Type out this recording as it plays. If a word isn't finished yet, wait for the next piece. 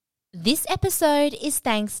This episode is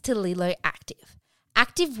thanks to Lilo Active.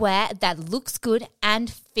 Active wear that looks good and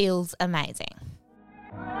feels amazing.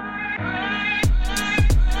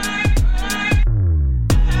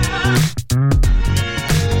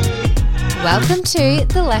 Welcome to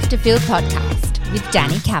the Left of Field podcast with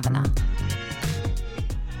Danny Kavanagh.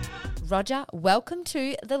 Roger, welcome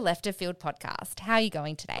to the Left of Field podcast. How are you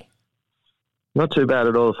going today? Not too bad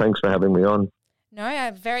at all. Thanks for having me on. No,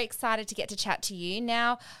 I'm very excited to get to chat to you.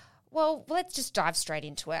 Now, well, let's just dive straight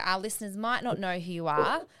into it. Our listeners might not know who you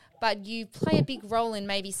are, but you play a big role in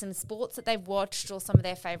maybe some sports that they've watched or some of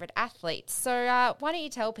their favourite athletes. So why don't you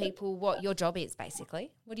tell people what your job is,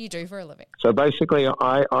 basically? What do you do for a living? So basically,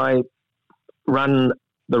 I run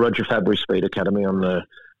the Roger Fabri Speed Academy. I'm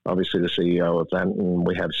obviously the CEO of that, and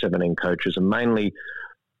we have 17 coaches. And mainly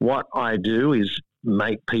what I do is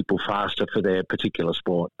make people faster for their particular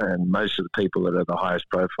sport. And most of the people that are the highest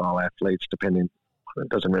profile athletes, it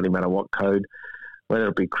doesn't really matter what code, whether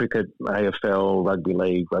it be cricket, AFL, rugby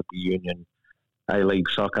league, rugby union, A-League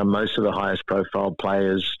soccer, most of the highest profile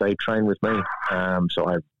players, they train with me. So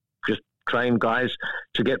I just train guys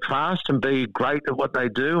to get fast and be great at what they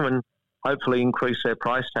do and hopefully increase their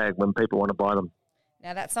price tag when people want to buy them.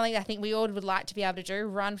 Now, that's something I think we all would like to be able to do,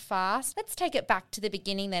 run fast. Let's take it back to the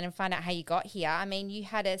beginning then and find out how you got here. I mean, you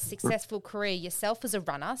had a successful career yourself as a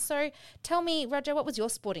runner. So tell me, Roger, what was your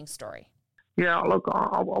sporting story? Yeah, look,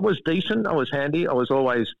 I was decent. I was handy. I was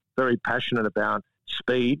always very passionate about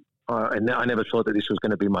speed. And I never thought that this was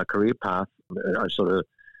going to be my career path. I sort of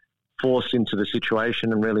forced into the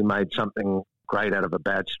situation and really made something great out of a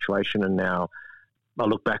bad situation. And now I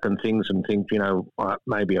look back on things and think,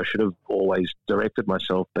 maybe I should have always directed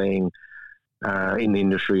myself being in the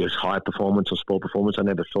industry as high performance or sport performance. I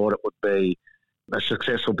never thought it would be a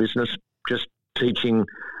successful business, just teaching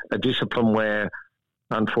a discipline where,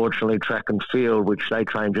 unfortunately, track and field, which they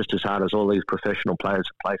train just as hard as all these professional players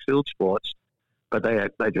that play field sports, but they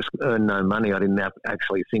just earn no money. I didn't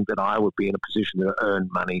actually think that I would be in a position to earn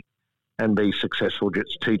money and be successful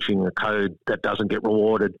just teaching a code that doesn't get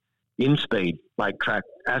rewarded in speed, like track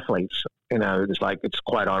athletes. It's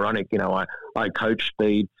quite ironic. I coach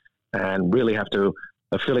speed and really have to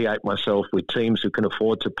affiliate myself with teams who can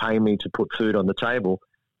afford to pay me to put food on the table,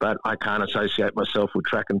 but I can't associate myself with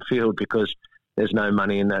track and field because there's no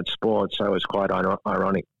money in that sport. So it's quite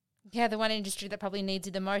ironic. Yeah, the one industry that probably needs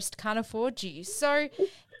you the most can't afford you. So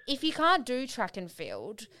if you can't do track and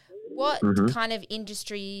field, what kind of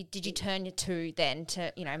industry did you turn to then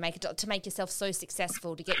to make yourself so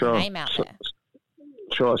successful to get your name out there?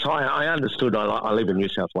 Sure. So I understood. I live in New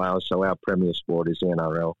South Wales, so our premier sport is the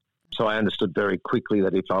NRL. So I understood very quickly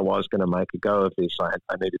that if I was going to make a go of this,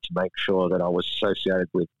 I needed to make sure that I was associated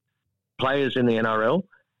with players in the NRL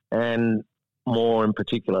and more in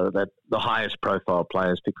particular that the highest profile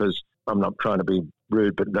players, because I'm not trying to be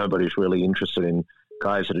rude, but nobody's really interested in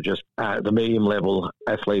guys that are just the medium level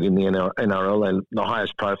athlete in the NRL, and the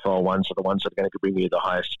highest profile ones are the ones that are going to bring you the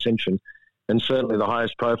highest attention. And certainly the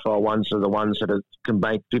highest profile ones are the ones that can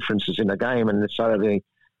make differences in the game. And so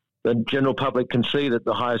the general public can see that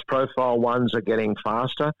the highest profile ones are getting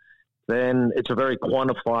faster. Then it's a very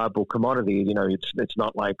quantifiable commodity. It's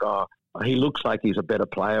not like, he looks like he's a better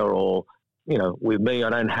player, or, with me, I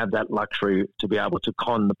don't have that luxury to be able to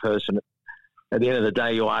con the person. At the end of the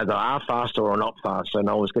day, you either are faster or not faster. And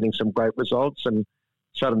I was getting some great results, and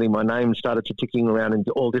suddenly my name started to ticking around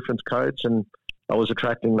into all different codes, and I was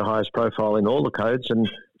attracting the highest profile in all the codes, and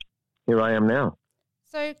here I am now.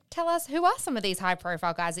 So tell us, who are some of these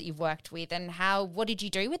high-profile guys that you've worked with, and what did you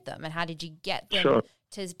do with them, and how did you get them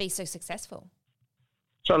to be so successful?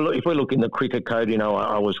 So look, if we look in the cricket code,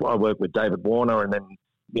 I worked with David Warner, and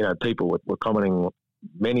then people were commenting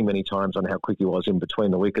many, many times on how quick he was in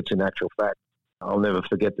between the wickets. In actual fact, I'll never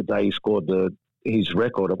forget the day he scored his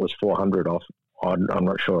record. It was 400 off. I'm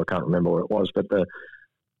not sure. I can't remember what it was, but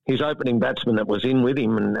his opening batsman that was in with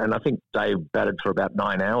him, and I think Dave batted for about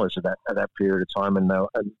 9 hours at that period of time, and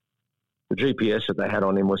the GPS that they had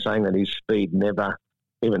on him was saying that his speed never,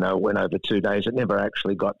 even though it went over 2 days, it never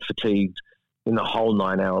actually got fatigued in the whole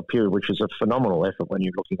 9-hour period, which is a phenomenal effort when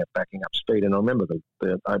you're looking at backing up speed. And I remember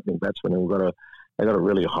the opening batsman who got a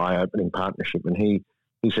really high opening partnership, and he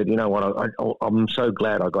said, you know what, I'm so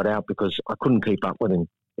glad I got out because I couldn't keep up with him.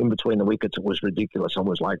 In between the wickets, it was ridiculous. I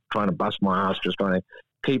was like trying to bust my ass just trying to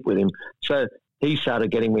keep with him. So he started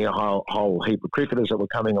getting me a whole heap of cricketers that were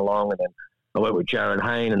coming along, and then I worked with Jared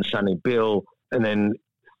Hayne and Sonny Bill, and then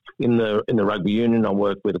in the rugby union, I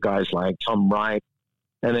worked with guys like Tom Wright,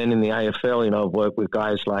 and then in the AFL, I've worked with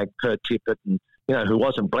guys like Kurt Tippett, and who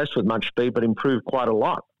wasn't blessed with much speed but improved quite a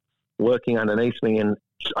lot, working underneath me. And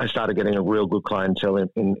I started getting a real good clientele in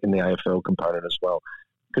the AFL component as well,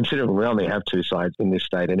 considering we only have 2 sides in this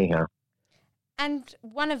state anyhow. And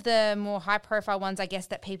one of the more high-profile ones, I guess,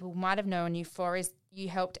 that people might have known you for is you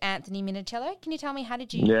helped Anthony Minicello. Can you tell me, what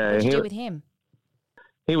did you do with him?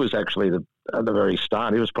 He was actually at the very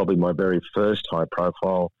start. He was probably my very first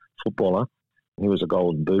high-profile footballer. He was a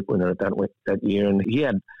Golden Boot winner at that year, and he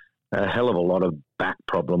had a hell of a lot of back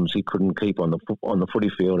problems. He couldn't keep on the footy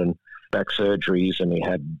field, and back surgeries, and he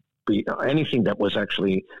had anything that was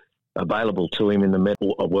actually available to him in the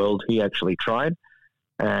medical world. He actually tried,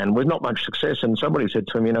 and with not much success. And somebody said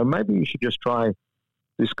to him, maybe you should just try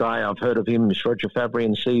this guy. I've heard of him, Roger Fabri,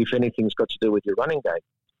 and see if anything's got to do with your running game.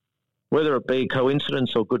 Whether it be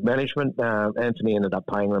coincidence or good management, Anthony ended up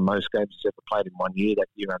playing the most games he's ever played in 1 year that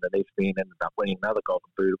year underneath me, and ended up winning another Golden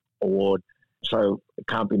Boot award. So it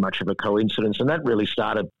can't be much of a coincidence. And that really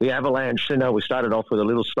started the avalanche. We started off with a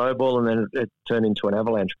little snowball, and then it turned into an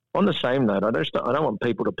avalanche. On the same note, I don't want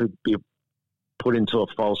people to be put into a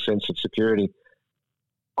false sense of security.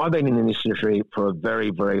 I've been in this industry for a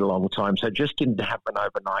very, very long time, so it just didn't happen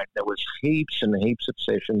overnight. There was heaps and heaps of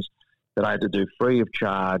sessions that I had to do free of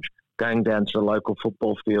charge, going down to the local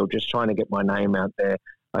football field, just trying to get my name out there.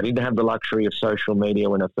 I didn't have the luxury of social media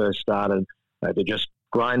when I first started. I had to just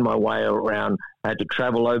grind my way around. I had to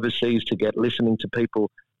travel overseas to get listening to people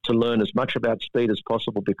to learn as much about speed as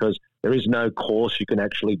possible, because there is no course you can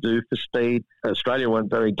actually do for speed. Australia weren't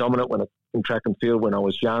very dominant in track and field when I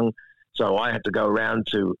was young, so I had to go around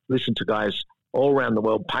to listen to guys all around the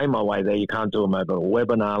world, pay my way there. You can't do them over a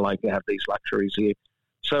webinar like you have these luxuries here.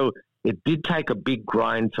 So it did take a big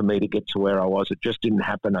grind for me to get to where I was. It just didn't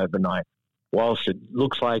happen overnight. Whilst it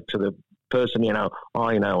looks like to the person,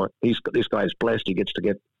 this guy's blessed, he gets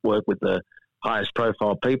to work with the highest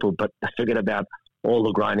profile people, but forget about all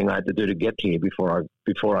the grinding I had to do to get here before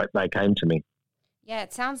they came to me. Yeah,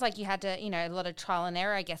 it sounds like you had to, a lot of trial and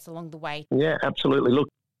error, I guess, along the way. Yeah, absolutely. Look,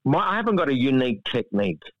 I haven't got a unique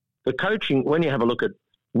technique. The coaching, when you have a look at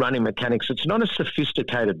running mechanics, it's not a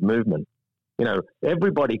sophisticated movement.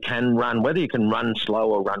 Everybody can run, whether you can run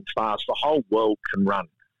slow or run fast, the whole world can run.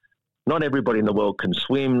 Not everybody in the world can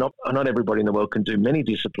swim, not everybody in the world can do many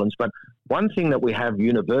disciplines, but one thing that we have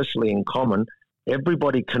universally in common,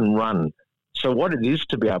 everybody can run. So what it is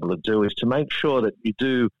to be able to do is to make sure that you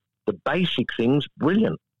do the basic things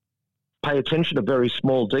brilliant. Pay attention to very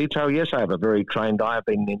small detail. Yes, I have a very trained eye. I've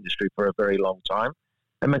been in the industry for a very long time.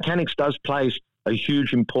 And mechanics does place a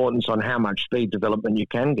huge importance on how much speed development you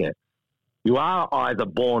can get. You are either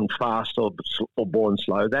born fast or born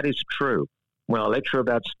slow. That is true. When I lecture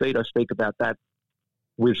about speed, I speak about that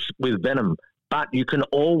with venom. But you can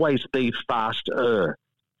always be faster.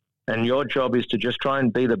 And your job is to just try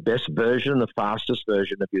and be the best version, the fastest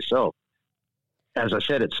version of yourself. As I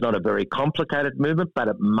said, it's not a very complicated movement, but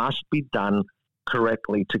it must be done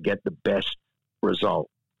correctly to get the best result.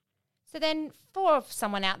 So then for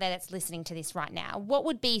someone out there that's listening to this right now, what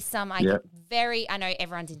would be some, I know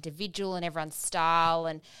everyone's individual and everyone's style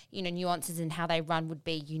and, nuances in how they run would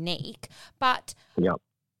be unique, but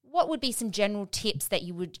what would be some general tips that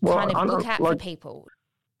you would look at for people?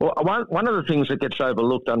 Well, one of the things that gets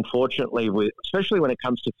overlooked, unfortunately, especially when it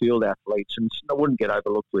comes to field athletes, and it wouldn't get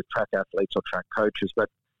overlooked with track athletes or track coaches, but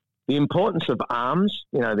the importance of arms.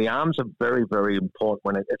 The arms are very, very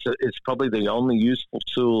important. It's probably the only useful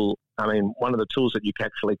tool. One of the tools that you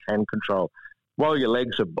actually can control. While your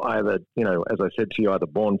legs are either, as I said to you, either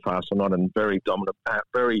born fast or not, and very dominant,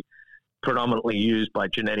 very predominantly used by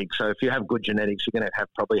genetics. So if you have good genetics, you're going to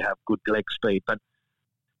probably have good leg speed. But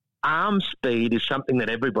arm speed is something that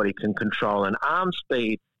everybody can control, and arm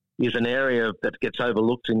speed is an area that gets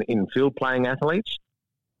overlooked in field playing athletes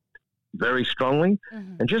very strongly.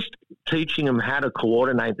 Mm-hmm. And just teaching them how to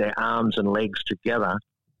coordinate their arms and legs together.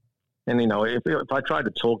 And, if I tried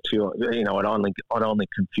to talk to you, I'd only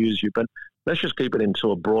confuse you. But let's just keep it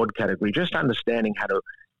into a broad category. Just understanding how to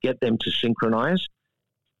get them to synchronize.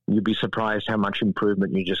 You'd be surprised how much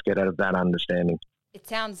improvement you just get out of that understanding. It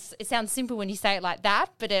sounds simple when you say it like that,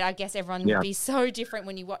 but I guess everyone would be so different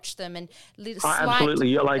when you watch them, and little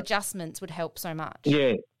slight adjustments would help so much.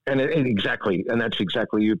 Yeah, and exactly, and that's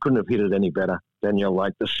exactly, you couldn't have hit it any better, Danielle.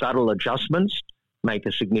 Like the subtle adjustments make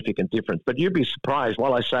a significant difference. But you'd be surprised,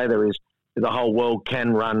 while I say the whole world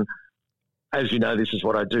can run, as you know, this is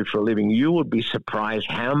what I do for a living, you would be surprised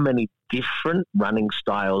how many different running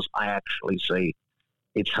styles I actually see.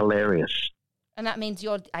 It's hilarious. And that means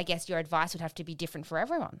your advice would have to be different for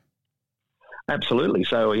everyone. Absolutely.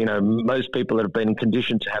 So, most people that have been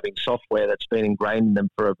conditioned to having software that's been ingrained in them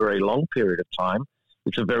for a very long period of time,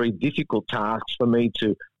 it's a very difficult task for me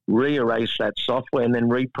to re-erase that software and then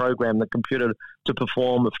reprogram the computer to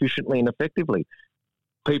perform efficiently and effectively.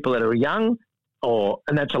 People that are young,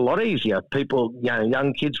 and that's a lot easier. People,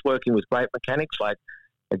 young kids working with great mechanics, like,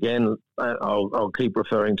 again, I'll keep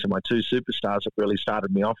referring to my two superstars that really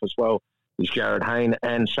started me off as well, is Jared Hayne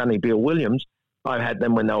and Sonny Bill Williams. I had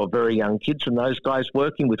them when they were very young kids, and those guys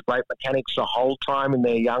working with great mechanics the whole time in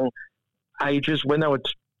their young ages, when they were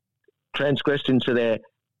transgressed into their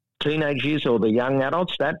teenage years or the young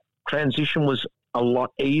adults, that transition was a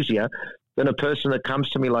lot easier than a person that comes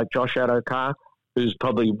to me like Josh Adokar, who's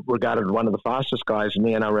probably regarded one of the fastest guys in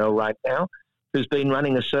the NRL right now, who's been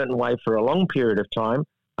running a certain way for a long period of time.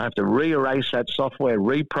 I have to re-erase that software,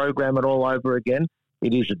 reprogram it all over again.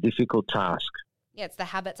 It is a difficult task. Yeah, it's the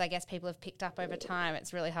habits, I guess, people have picked up over time.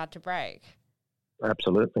 It's really hard to break.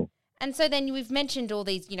 Absolutely. And so then we've mentioned all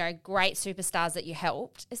these, great superstars that you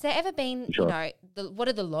helped. Has there ever been, what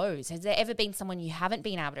are the lows? Has there ever been someone you haven't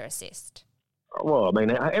been able to assist? Well, I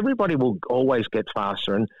mean, everybody will always get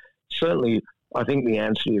faster. And certainly, I think the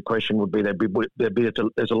answer to your question would be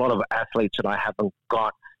there's a lot of athletes that I haven't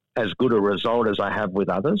got as good a result as I have with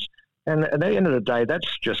others. And at the end of the day,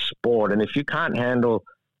 that's just sport. And if you can't handle,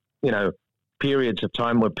 periods of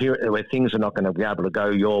time where things are not going to be able to go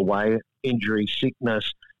your way, injury,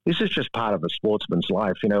 sickness, this is just part of a sportsman's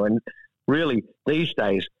life, and really these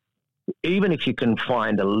days, even if you can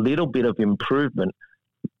find a little bit of improvement,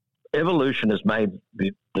 evolution has made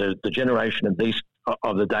the generation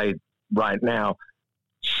of the day right now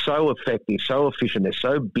so effective, so efficient. They're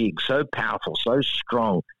so big, so powerful, so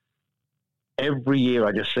strong. Every year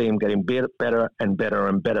I just see them getting better and better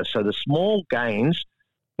and better. So the small gains,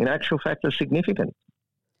 in actual fact, are significant.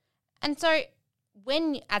 And so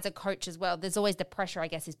when, as a coach as well, there's always the pressure, I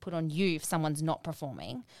guess, is put on you if someone's not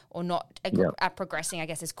performing or not progressing, I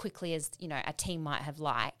guess, as quickly as, a team might have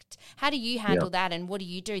liked. How do you handle that, and what do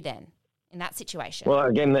you do then in that situation? Well,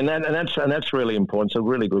 again, and that's really important. It's a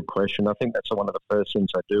really good question. I think that's one of the first things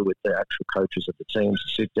I do with the actual coaches of the teams,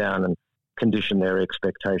 to sit down and condition their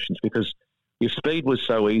expectations, because if speed was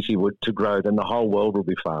so easy to grow, then the whole world would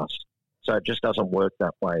be fast. So it just doesn't work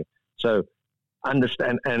that way. So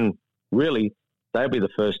understand, and really, they'll be the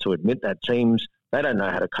first to admit that teams, they don't know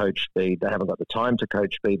how to coach speed. They haven't got the time to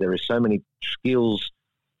coach speed. There is so many skills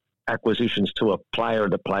acquisitions to a player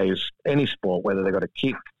that plays any sport, whether they've got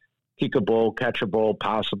to kick a ball, catch a ball,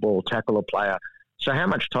 pass a ball, tackle a player. So how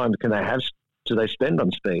much time do they spend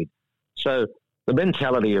on speed? So the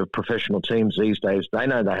mentality of professional teams these days, they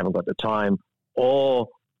know they haven't got the time, or,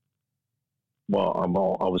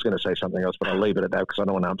 well, I was going to say something else, but I'll leave it at that because I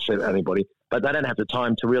don't want to upset anybody. But they don't have the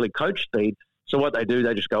time to really coach speed. So what they do,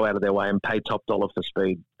 they just go out of their way and pay top dollar for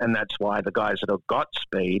speed. And that's why the guys that have got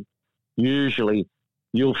speed, usually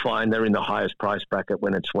you'll find they're in the highest price bracket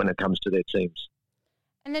when it comes to their teams.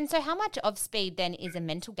 And then, so how much of speed then is a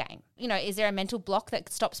mental game? Is there a mental block that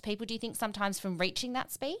stops people, do you think, sometimes from reaching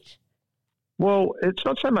that speed? Well, it's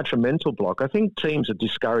not so much a mental block. I think teams are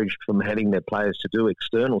discouraged from heading their players to do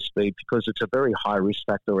external speed because it's a very high risk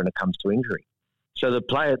factor when it comes to injury. So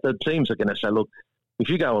the teams are going to say, look, if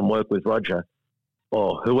you go and work with Roger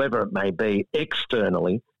or whoever it may be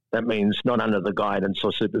externally, that means not under the guidance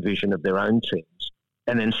or supervision of their own teams,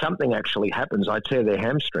 and then something actually happens, I tear their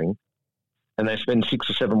hamstring, and they spend 6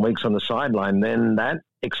 or 7 weeks on the sideline, then that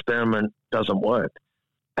experiment doesn't work.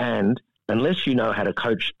 And unless you know how to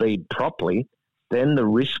coach speed properly, then the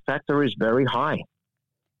risk factor is very high.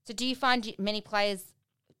 So do you find many players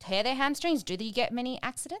tear their hamstrings? Do you get many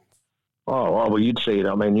accidents? Oh, well, you'd see it.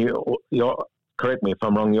 I mean, you're correct me if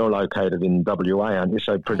I'm wrong, you're located in WA, aren't you?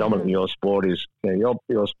 So predominantly your sport is your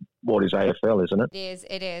sport is AFL, isn't it?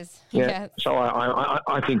 It is. Yeah. Yes. So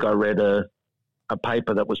I think I read a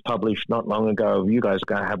paper that was published not long ago. You guys are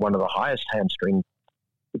going to have one of the highest hamstring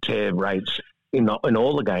tear rates in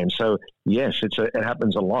all the games. So yes, it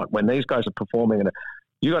happens a lot when these guys are performing. And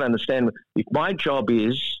you got to understand, if my job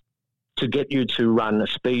is to get you to run a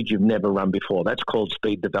speed you've never run before, that's called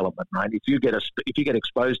speed development, right? If you get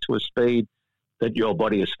exposed to a speed that your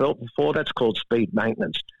body has felt before, that's called speed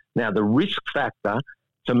maintenance. Now, the risk factor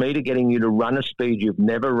for me to getting you to run a speed you've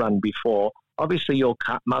never run before, obviously your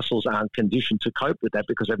muscles aren't conditioned to cope with that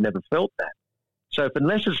because they've never felt that. So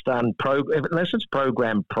unless it's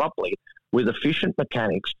programmed properly with efficient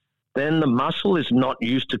mechanics, then the muscle is not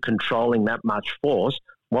used to controlling that much force.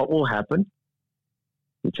 What will happen?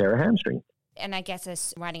 You tear a hamstring. And I guess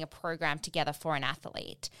as writing a program together for an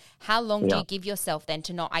athlete, how long do you give yourself then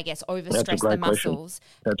to not, I guess, overstress the muscles?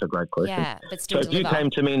 That's a great question. Yeah, but still deliver. If you came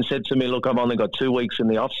to me and said to me, look, I've only got 2 weeks in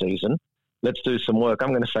the off season, let's do some work, I'm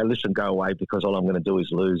going to say, listen, go away, because all I'm going to do is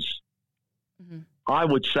lose. Mm-hmm. I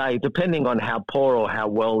would say, depending on how poor or how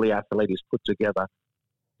well the athlete is put together,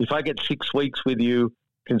 if I get 6 weeks with you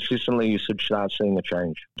consistently, you should start seeing a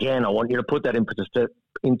change. Again, I want you to put that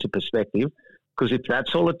into perspective, because if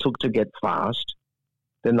that's all it took to get fast,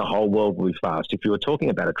 then the whole world will be fast. If you were talking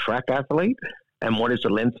about a track athlete and what is the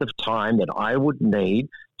length of time that I would need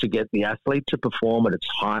to get the athlete to perform at its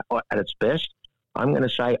high, at its best, I'm going to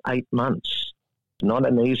say 8 months. Not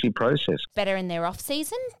an easy process. Better in their off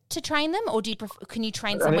season to train them, or do you can you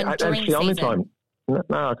train someone during that's the only season? Time.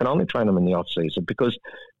 No, I can only train them in the off season because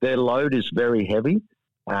their load is very heavy.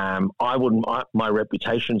 I wouldn't. My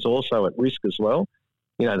reputation's also at risk as well.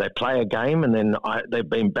 You know, they play a game and then they've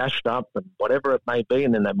been bashed up and whatever it may be,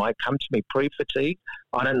 and then they might come to me pre-fatigue.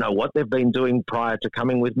 I don't know what they've been doing prior to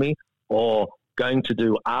coming with me or going to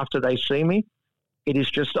do after they see me. It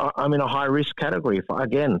is just, I'm in a high-risk category.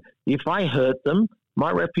 If I hurt them,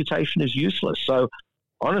 my reputation is useless. So,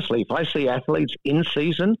 honestly, if I see athletes in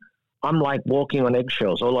season, I'm like walking on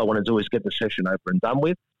eggshells. All I want to do is get the session over and done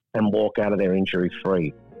with and walk out of there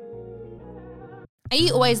injury-free. Are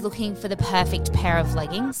you always looking for the perfect pair of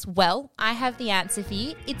leggings? Well, I have the answer for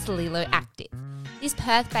you. It's Lilo Active. This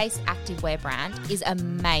Perth-based activewear brand is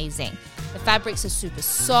amazing. The fabrics are super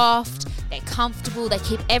soft, they're comfortable, they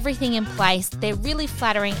keep everything in place, they're really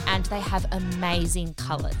flattering, and they have amazing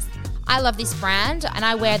colours. I love this brand and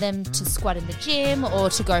I wear them to squat in the gym or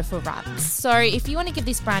to go for runs. So if you want to give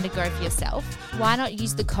this brand a go for yourself, why not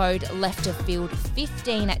use the code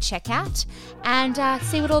LEFTOFFIELD15 at checkout and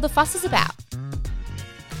see what all the fuss is about.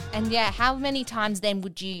 And yeah, how many times then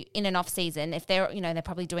would you, in an off season, if they're, they're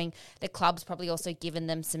probably doing, the club's probably also given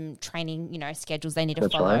them some training, schedules they need to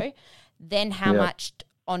follow. Right. Then how much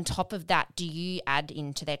on top of that do you add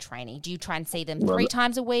into their training? Do you try and see them 3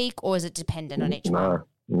 times a week, or is it dependent on each one?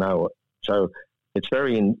 No. So it's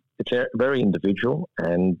very individual,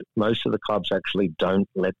 and most of the clubs actually don't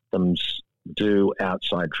let them do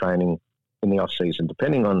outside training in the off season,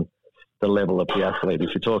 depending on the level of the athlete. If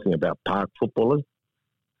you're talking about park footballers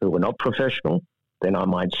who are not professional, then I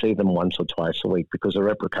might see them once or twice a week because the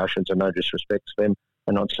repercussions, and no disrespect to them,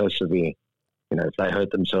 are not so severe. If they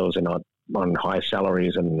hurt themselves, they're not on high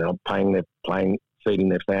salaries and they're not feeding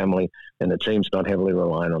their family, and the team's not heavily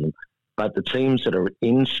relying on them. But the teams that are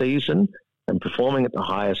in season and performing at the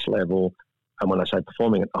highest level, and when I say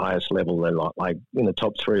performing at the highest level, they're like in the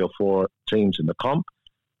top 3 or 4 teams in the comp,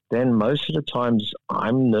 then most of the times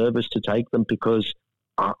I'm nervous to take them because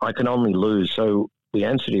I can only lose. So the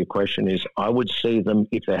answer to your question is I would see them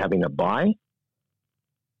if they're having a bye,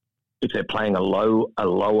 if they're playing a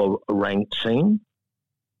lower ranked team,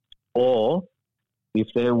 or if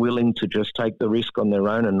they're willing to just take the risk on their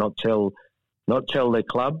own and not tell their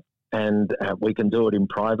club, and we can do it in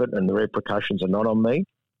private and the repercussions are not on me,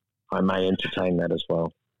 I may entertain that as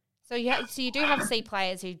well. So you do have C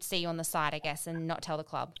players who see you on the side, I guess, and not tell the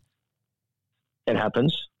club? It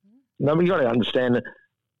happens. No, you've got to understand that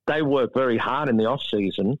they work very hard in the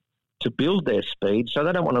off-season to build their speed, so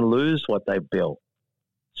they don't want to lose what they've built.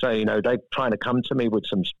 So, they're trying to come to me with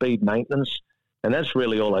some speed maintenance, and that's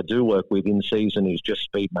really all I do work with in season is just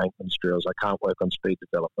speed maintenance drills. I can't work on speed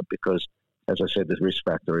development because, as I said, the risk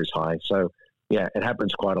factor is high. So, yeah, it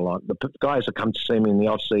happens quite a lot. The guys that come to see me in the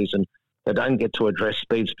off-season, they don't get to address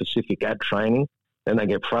speed-specific at training, and they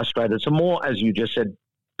get frustrated. So more, as you just said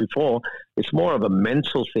before, it's more of a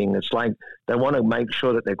mental thing. It's like they want to make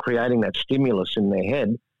sure that they're creating that stimulus in their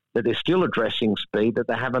head, that they're still addressing speed, that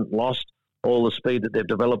they haven't lost all the speed that they've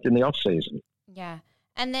developed in the off-season. Yeah.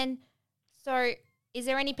 And then, so is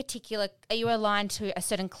there any particular, are you aligned to a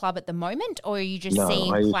certain club at the moment, or are you just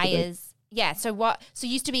seeing players? Yeah. So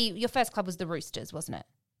used to be, your first club was the Roosters, wasn't it?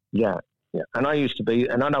 Yeah. And I used to be,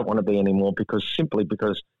 and I don't want to be anymore because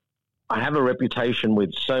I have a reputation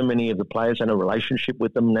with so many of the players and a relationship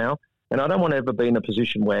with them now. And I don't want to ever be in a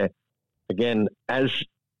position where, again, as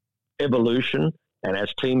evolution and as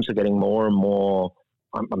teams are getting more and more,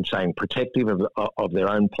 I'm saying protective of their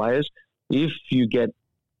own players, if you get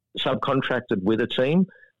subcontracted with a team,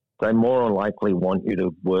 they more than likely want you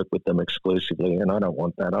to work with them exclusively. And I don't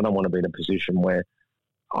want that. I don't want to be in a position where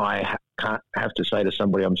I can't have to say to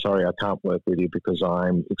somebody, I'm sorry, I can't work with you because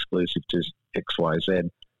I'm exclusive to X, Y, Z.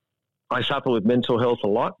 I suffer with mental health a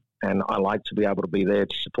lot, and I like to be able to be there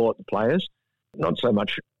to support the players. Not so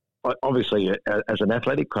much, obviously, as an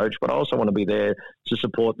athletic coach, but I also want to be there to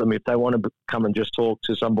support them if they want to come and just talk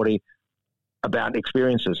to somebody about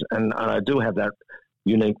experiences. And I do have that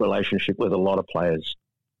unique relationship with a lot of players.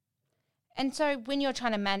 And so when you're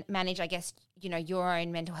trying to manage, I guess, your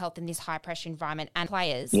own mental health in this high pressure environment and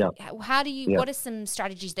players, how do you, what are some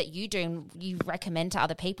strategies that you do and you recommend to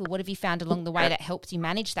other people? What have you found along the way that helps you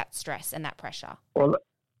manage that stress and that pressure? Well,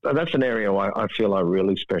 that's an area I feel I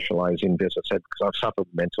really specialise in, as I said, because I've suffered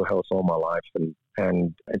mental health all my life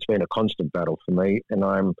and it's been a constant battle for me. And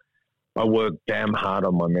I work damn hard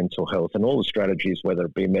on my mental health and all the strategies, whether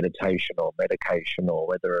it be meditation or medication or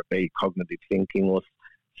whether it be cognitive thinking or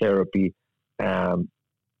therapy.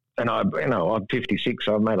 And I'm 56,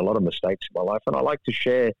 so I've made a lot of mistakes in my life, and I like to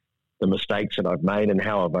share the mistakes that I've made and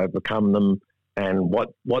how I've overcome them and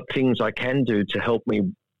what things I can do to help me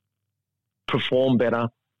perform better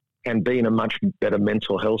and be in a much better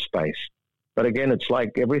mental health space. But again, it's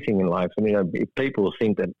like everything in life. And, if people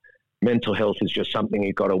think that mental health is just something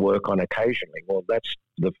you've got to work on occasionally, well, that's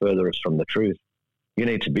the furthest from the truth. You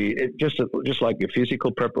need to be, just like your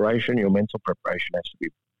physical preparation, your mental preparation has to be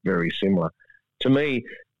very similar. To me,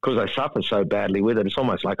 because I suffer so badly with it, it's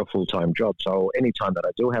almost like a full-time job. So any time that I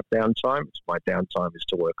do have downtime, my downtime is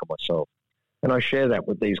to work on myself. And I share that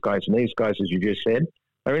with these guys. And these guys, as you just said,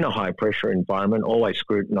 are in a high-pressure environment, always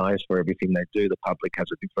scrutinised for everything they do. The public has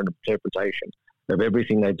a different interpretation of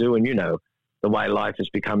everything they do. And, the way life has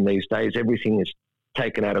become these days, everything is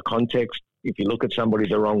taken out of context. If you look at somebody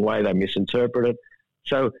the wrong way, they misinterpret it.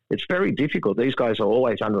 So it's very difficult. These guys are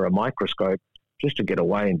always under a microscope just to get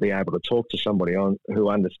away and be able to talk to somebody who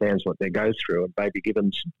understands what they go through and maybe give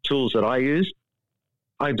them some tools that I use.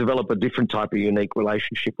 I develop a different type of unique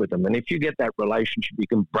relationship with them. And if you get that relationship, you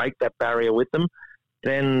can break that barrier with them,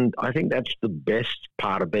 then I think that's the best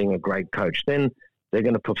part of being a great coach. Then they're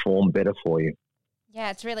going to perform better for you. Yeah,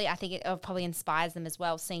 it's really, I think it probably inspires them as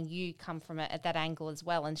well, seeing you come from it at that angle as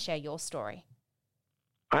well and share your story.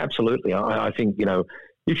 Absolutely. I think,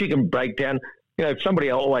 if you can break down, if somebody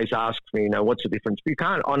always asks me, what's the difference? You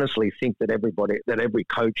can't honestly think that every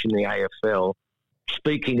coach in the AFL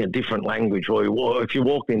speaking a different language, or if you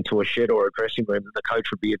walked into a shed or a dressing room, the coach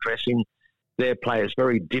would be addressing their players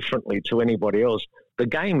very differently to anybody else. The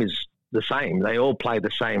game is the same. They all play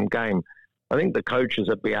the same game. I think the coaches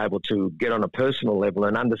that be able to get on a personal level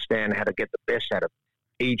and understand how to get the best out of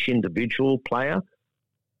each individual player,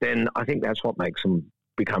 then I think that's what makes them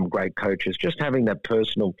become great coaches. Just having a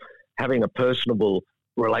personable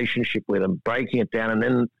relationship with them, breaking it down, and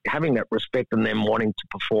then having that respect and them wanting to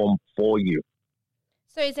perform for you.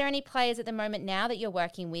 So is there any players at the moment now that you're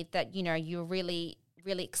working with that, you're really,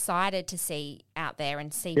 really excited to see out there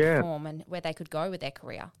and see perform and where they could go with their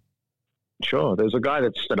career? Sure. There's a guy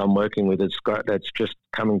that I'm working with that's just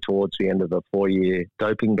coming towards the end of a 4-year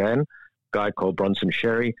doping ban, a guy called Bronson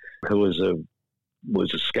Sherry, who was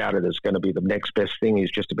scouted as going to be the next best thing. He's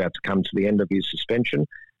just about to come to the end of his suspension.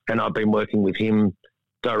 And I've been working with him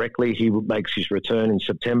directly. He makes his return in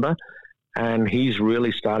September. And he's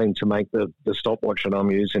really starting to make the stopwatch that I'm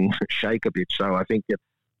using shake a bit. So I think that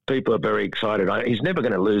people are very excited. He's never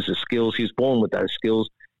going to lose his skills. He's born with those skills.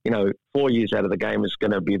 4 years out of the game is going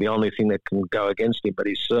to be the only thing that can go against him, but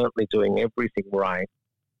he's certainly doing everything right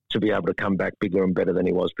to be able to come back bigger and better than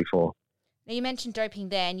he was before. Now, you mentioned doping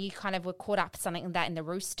there, and you kind of were caught up something like that in the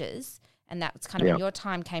Roosters, and that's kind of when your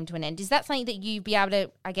time came to an end. Is that something that you'd be able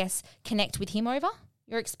to, I guess, connect with him over,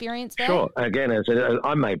 your experience there? Sure. Again,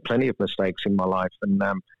 I made plenty of mistakes in my life, and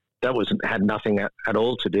that had nothing at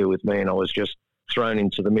all to do with me, and I was just thrown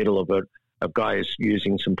into the middle of guys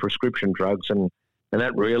using some prescription drugs, and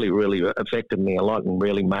that really, really affected me a lot and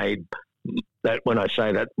really made that, when I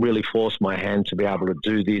say that, really forced my hand to be able to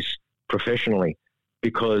do this professionally,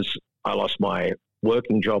 because I lost my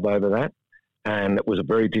working job over that. And it was a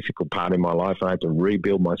very difficult part in my life. I had to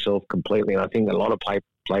rebuild myself completely. And I think a lot of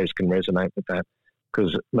players can resonate with that,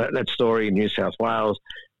 because that story in New South Wales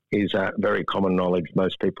is very common knowledge.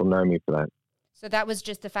 Most people know me for that. So that was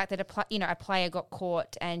just the fact that a player got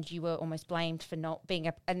caught and you were almost blamed for not being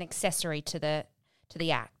an accessory to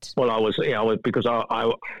the act. Well, I was because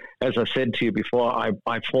I as I said to you before,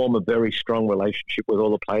 I form a very strong relationship with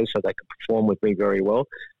all the players so they can perform with me very well.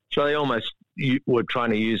 So they almost were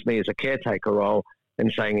trying to use me as a caretaker role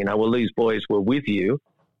and saying, well, these boys were with you.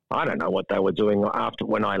 I don't know what they were doing after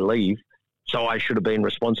when I leave. So I should have been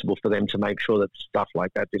responsible for them to make sure that stuff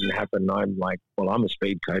like that didn't happen. I'm like, well, I'm a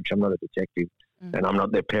speed coach. I'm not a detective, and I'm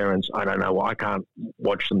not their parents. I don't know. I can't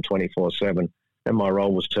watch them 24/7. And my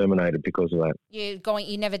role was terminated because of that.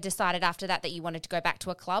 You never decided after that you wanted to go back to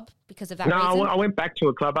a club because of that reason? No, I went back to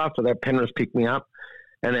a club after that. Penrith picked me up.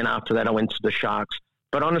 And then after that, I went to the Sharks.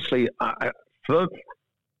 But honestly,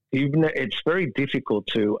 it's very difficult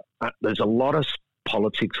to there's a lot of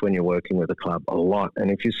politics when you're working with a club, a lot. And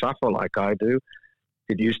if you suffer like I do,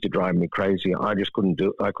 it used to drive me crazy. I just couldn't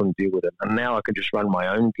deal with it. And now I can just run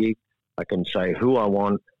my own gig. I can say who I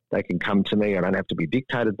want. They can come to me. I don't have to be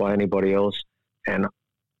dictated by anybody else. And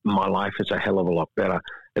my life is a hell of a lot better.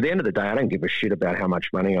 At the end of the day, I don't give a shit about how much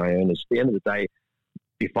money I earn. At the end of the day,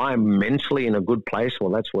 if I'm mentally in a good place,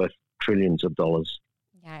 well, that's worth trillions of dollars.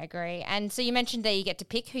 Yeah, I agree. And so you mentioned that you get to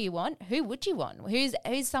pick who you want. Who would you want?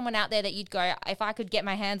 Who's someone out there that you'd go, if I could get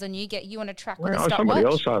my hands on you, get you on a track with a stopwatch?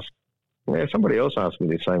 Somebody else asked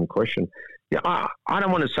me the same question. Yeah, I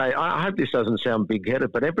don't want to say, I hope this doesn't sound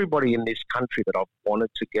big-headed, but everybody in this country that I've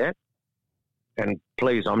wanted to get, and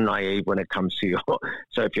please, I'm naive when it comes to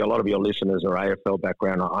so if a lot of your listeners are AFL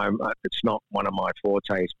background, it's not one of my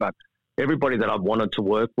fortes, but everybody that I've wanted to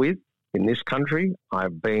work with in this country,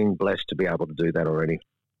 I've been blessed to be able to do that already.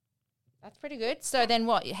 That's pretty good. So then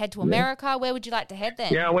what, you head to America? Yeah. Where would you like to head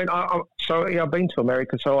then? Yeah, I've been to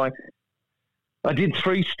America. So I did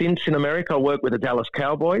 3 stints in America. I worked with the Dallas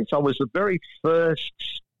Cowboys. I was the very first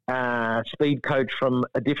speed coach from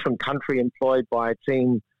a different country employed by a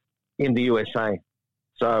team in the USA.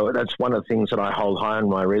 So that's one of the things that I hold high on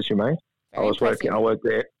my resume. I worked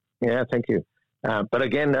there. Yeah, thank you. But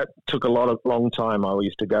again, that took a long time. I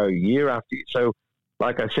used to go year after year. So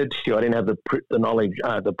like I said to you, I didn't have the knowledge,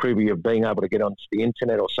 the privy of being able to get onto the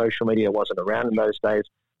internet or social media. It wasn't around in those days.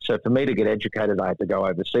 So for me to get educated, I had to go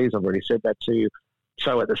overseas. I've already said that to you.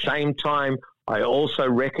 So at the same time, I also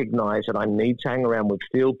recognize that I need to hang around with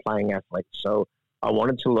field-playing athletes. So I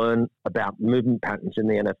wanted to learn about movement patterns in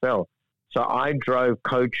the NFL. So I drove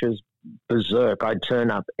coaches berserk. I'd turn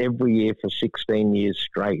up every year for 16 years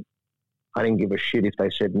straight. I didn't give a shit if they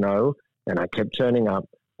said no, and I kept turning up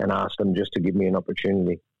and asked them just to give me an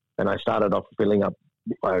opportunity. And I started off filling up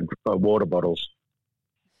water bottles.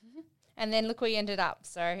 And then look where you ended up.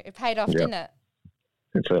 So it paid off, didn't it?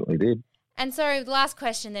 It certainly did. And so the last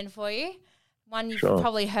question then for you, one you've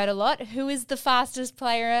probably heard a lot. Who is the fastest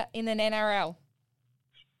player in the NRL?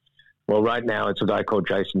 Well, right now it's a guy called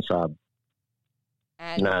Jason Saab.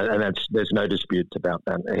 And there's no dispute about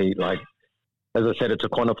that. As I said, it's a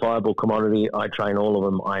quantifiable commodity. I train all of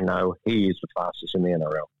them. I know he is the fastest in the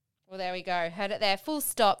NRL. Well, there we go. Heard it there. Full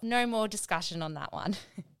stop. No more discussion on that one.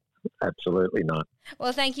 Absolutely not.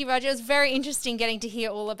 Well, thank you, Roger. It was very interesting getting to hear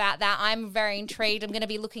all about that. I'm very intrigued. I'm going to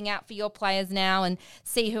be looking out for your players now and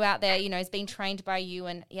see who out there, is being trained by you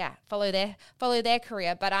and, follow their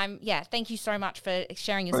career. But thank you so much for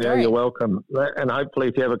sharing your story. Yeah, you're welcome. And hopefully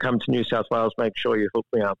if you ever come to New South Wales, make sure you hook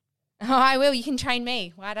me up. Oh, I will. You can train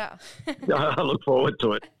me. Why not? I look forward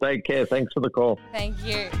to it. Take care. Thanks for the call. Thank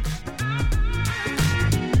you.